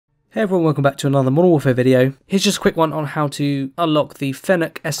Hey everyone, welcome back to another Modern Warfare video. Here's just a quick one on how to unlock the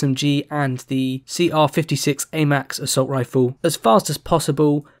FENNEC SMG and the CR-56 Amax assault rifle as fast as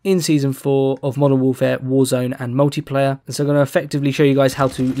possible in Season 4 of Modern Warfare, Warzone and multiplayer. And so I'm going to effectively show you guys how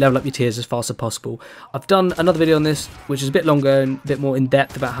to level up your tiers as fast as possible. I've done another video on this which is a bit longer and a bit more in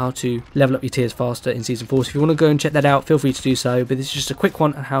depth about how to level up your tiers faster in Season 4. So if you want to go and check that out, feel free to do so. But this is just a quick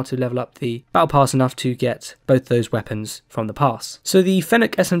one on how to level up the Battle Pass enough to get both those weapons from the pass. So the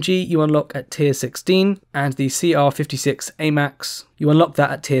FENNEC SMG you unlock at tier 16 and the CR-56 Amax you unlock that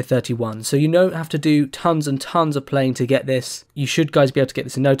at tier 31. So you don't have to do tons and tons of playing to get this. You should guys be able to get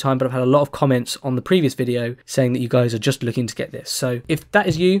this in no time, but I've had a lot of comments on the previous video saying that you guys are just looking to get this. So if that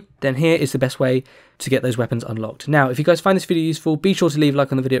is you, then here is the best way to get those weapons unlocked. Now, if you guys find this video useful, be sure to leave a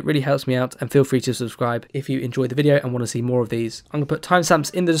like on the video. It really helps me out, and feel free to subscribe if you enjoyed the video and want to see more of these. I'm going to put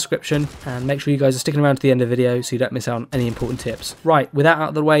timestamps in the description, and make sure you guys are sticking around to the end of the video so you don't miss out on any important tips. Right, with that out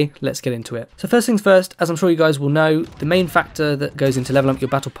of the way, let's get into it. So first things first, as I'm sure you guys will know, the main factor that goes into leveling up your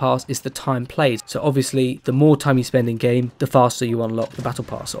battle pass is the time played. So obviously, the more time you spend in game, the faster you unlock the battle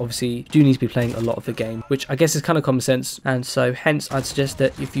pass. So obviously, you do need to be playing a lot of the game, which I guess is kind of common sense, and so hence I'd suggest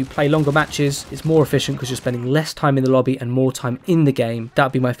that if you play longer matches, it's more efficient because you're spending less time in the lobby and more time in the game. That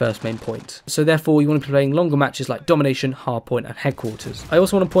would be my first main point. So therefore, you want to be playing longer matches like Domination, Hardpoint and Headquarters. I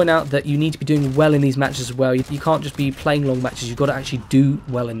also want to point out that you need to be doing well in these matches as well. You can't just be playing long matches, you've got to actually do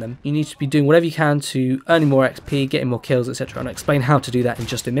well in them. You need to be doing whatever you can to earning more XP, getting more kills, etc. And I'll explain how to do that in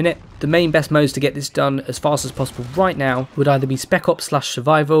just a minute. The main best modes to get this done as fast as possible right now would either be Spec Ops /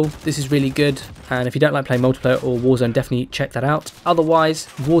 Survival. This is really good, and if you don't like playing multiplayer or Warzone, definitely check that out. Otherwise,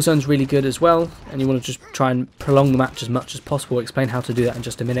 Warzone's really good as well, and you want to just try and prolong the match as much as possible. I'll explain how to do that in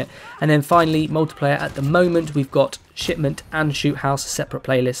just a minute. And then finally, multiplayer. At the moment, we've got Shipment and Shoot House separate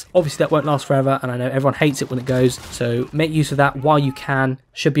playlists. Obviously that won't last forever, and I know everyone hates it when it goes, so make use of that while you can.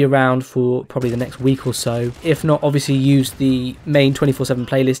 Should be around for probably the next week or so. If not, obviously use the main 24/7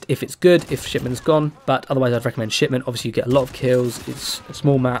 playlist if it's good, if Shipment's gone, but otherwise I'd recommend Shipment. Obviously you get a lot of kills, it's a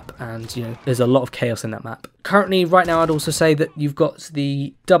small map, and you know there's a lot of chaos in that map. Currently, right now, I'd also say that you've got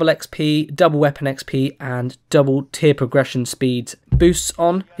the double XP, double weapon XP, and double tier progression speed boosts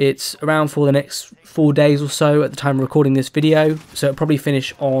on. It's around for the next 4 days or so at the time of recording this video, so it'll probably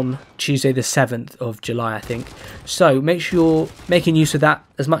finish on Tuesday the 7th of July, I think. So make sure you're making use of that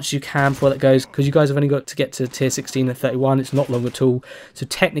as much as you can before that goes, because you guys have only got to get to tier 16 and 31. It's not long at all. So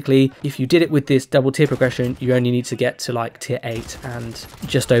technically, if you did it with this double tier progression, you only need to get to like tier 8 and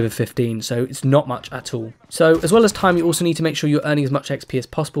just over 15, so it's not much at all. So as well as time, you also need to make sure you're earning as much XP as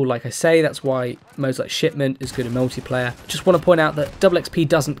possible. Like I say, that's why modes like Shipment is good in multiplayer. Just want to point out that double XP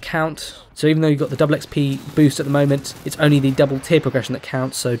doesn't count. So even though you've got the double XP boost at the moment, it's only the double tier progression that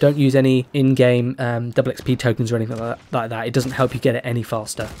counts. So don't use any in-game double XP tokens or anything like that. It doesn't help you get it any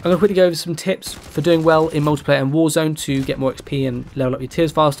faster. I'm going to quickly go over some tips for doing well in multiplayer and Warzone to get more XP and level up your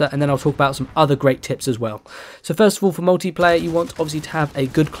tiers faster, and then I'll talk about some other great tips as well. So first of all, for multiplayer, you want obviously to have a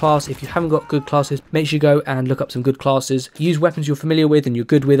good class. If you haven't got good classes, make sure you go and look up some good classes. Use weapons you're familiar with and you're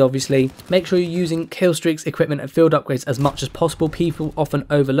good with, obviously. Make sure you're using kill streaks, equipment and field upgrades as much as possible. People often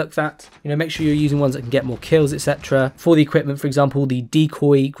overlook that. You know, make sure you're using ones that can get more kills, etc. For the equipment, for example, the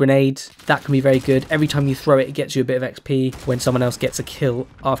decoy grenade, that can be very good. Every time you throw it, it gets you a bit of XP when someone else gets a kill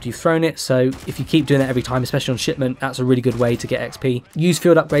after you've thrown it. So if you keep doing that every time, especially on Shipment, that's a really good way to get XP. Use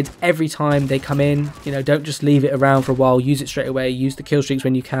field upgrades every time they come in. You know, don't just leave it around for a while. Use it straight away. Use the kill streaks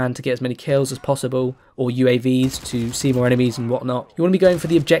when you can to get as many kills as possible, or UAVs to see more enemies and whatnot. You want to be going for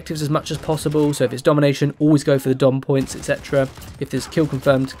the objectives as much as possible. So if it's domination, always go for the dom points, etc. If there's kill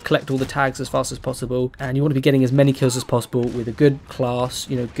confirmed, collect all the tags as fast as possible, and you want to be getting as many kills as possible with a good class,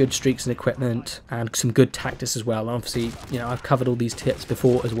 you know, good streaks and equipment, and some good tactics as well. And obviously, you know, I've covered all these tips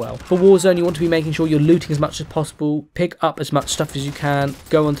before as well. For Warzone, you want to be making sure you're looting as much as possible, pick up as much stuff as you can,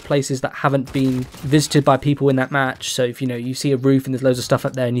 go onto places that haven't been visited by people in that match. So if you know you see a roof and there's loads of stuff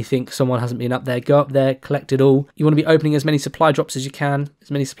up there and you think someone hasn't been up there, go up there, collect it all. You want to be opening as many supply drops as you can, as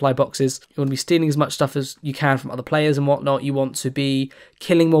many supply boxes. You want to be stealing as much stuff as you can from other players and whatnot. You want to be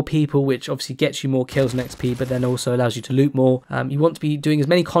killing more people, which obviously gets you more kills and XP, but then also allows you to loot more. You want to be doing as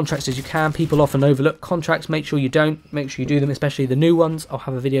many contracts as you can. People often overlook contracts. Make sure you don't. Make sure you do them, especially the new ones. I'll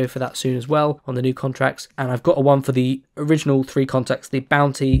have a video for that soon as well on the new contracts, and I've got a one for the original 3 contracts, the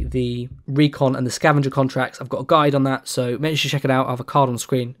bounty, the recon and the scavenger contracts. I've got a guide on that, so make sure you check it out. I have a card on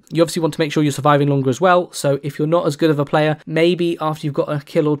screen. You obviously want to make sure you're surviving longer as well, so if you're not as good of a player, maybe after you've got a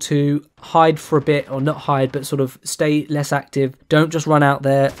kill or two, hide for a bit, or not hide, but sort of stay less active. Don't just run out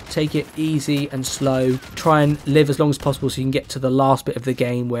there. Take it easy and slow. Try and live as long as possible so you can get to the last bit of the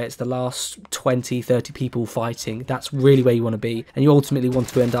game where it's the last 20, 30 people fighting. That's really where you want to be, and you ultimately want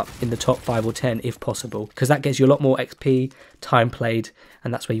to end up in the top 5 or 10 if possible, because that gets you a lot more XP, time played,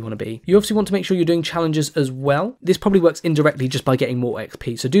 and that's where you want to be. You obviously want to make sure you're doing challenges as well. This probably works indirectly just by getting more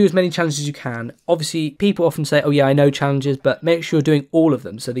XP, so do as many challenges as you can. Obviously, people often say, oh yeah, I know challenges, but make sure you're doing all of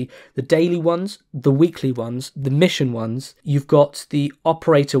them. So the daily ones, the weekly ones, the mission ones, you've got the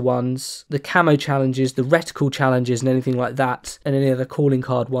operator ones, the camo challenges, the reticle challenges, and anything like that, and any other calling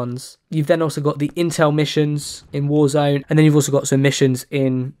card ones. You've then also got the intel missions in Warzone, and then you've also got some missions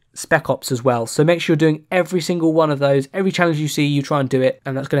in Spec Ops as well. So make sure you're doing every single one of those. Every challenge you see, you try and do it,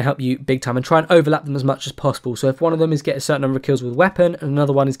 and that's going to help you big time, and try and overlap them as much as possible. So if one of them is get a certain number of kills with a weapon, and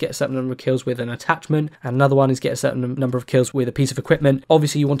another one is get a certain number of kills with an attachment, and another one is get a certain number of kills with a piece of equipment,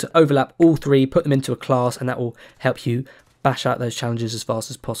 obviously you want to overlap all three, put them into a class, and that will help you bash out those challenges as fast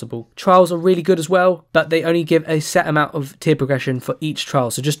as possible. Trials are really good as well, but they only give a set amount of tier progression for each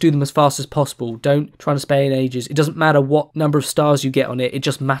trial, so just do them as fast as possible. Don't try and spend ages. It doesn't matter what number of stars you get on it, it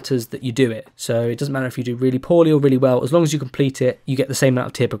just matters that you do it. So it doesn't matter if you do really poorly or really well, as long as you complete it, you get the same amount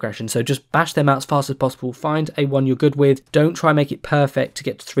of tier progression. So just bash them out as fast as possible. Find a one you're good with. Don't try and make it perfect to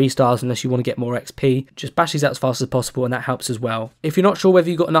get to 3 stars unless you want to get more XP. Just bash these out as fast as possible, and that helps as well. If you're not sure whether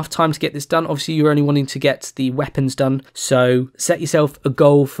you've got enough time to get this done, obviously you're only wanting to get the weapons done, so set yourself a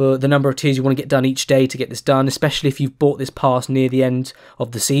goal for the number of tiers you want to get done each day to get this done, especially if you've bought this pass near the end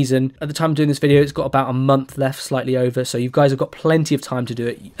of the season. At the time of doing this video, it's got about a month left, slightly over, so you guys have got plenty of time to do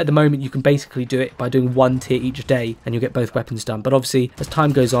it. At the moment, you can basically do it by doing 1 tier each day, and you'll get both weapons done. But obviously, as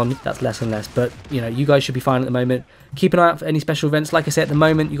time goes on, that's less and less. But, you know, you guys should be fine at the moment. Keep an eye out for any special events. Like I said, at the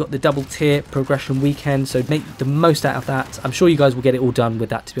moment, you've got the double tier progression weekend, so make the most out of that. I'm sure you guys will get it all done with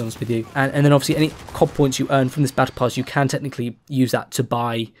that, to be honest with you. And then obviously, any COD points you earn from this battle pass, you can technically use that to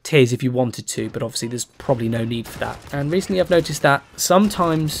buy tiers if you wanted to, but obviously there's probably no need for that. And recently I've noticed that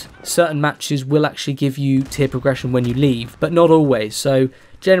sometimes certain matches will actually give you tier progression when you leave, but not always. So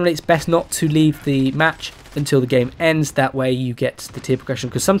generally it's best not to leave the match until the game ends. That way you get the tier progression,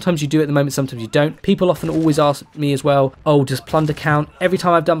 because sometimes you do at the moment, sometimes you don't. People often always ask me as well, oh, does plunder count? Every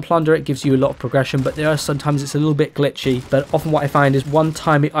time I've done plunder, it gives you a lot of progression, but there are sometimes it's a little bit glitchy. But often what I find is one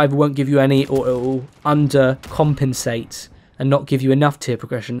time it either won't give you any, or it will undercompensate and not give you enough tier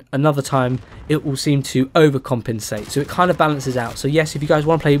progression. Another time it will seem to overcompensate, so it kind of balances out. So yes, if you guys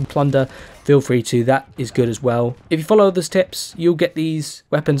want to play plunder, feel free to. That is good as well. If you follow those tips, you'll get these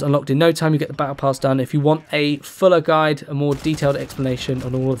weapons unlocked in no time. You get the battle pass done. If you want a fuller guide, a more detailed explanation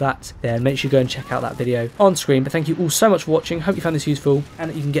on all of that, then make sure you go and check out that video on screen. But thank you all so much for watching. Hope you found this useful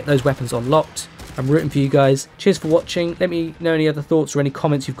and that you can get those weapons unlocked. I'm rooting for you guys. Cheers for watching. Let me know any other thoughts or any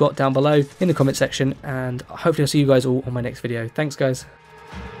comments you've got down below in the comment section, and hopefully I'll see you guys all on my next video. Thanks guys.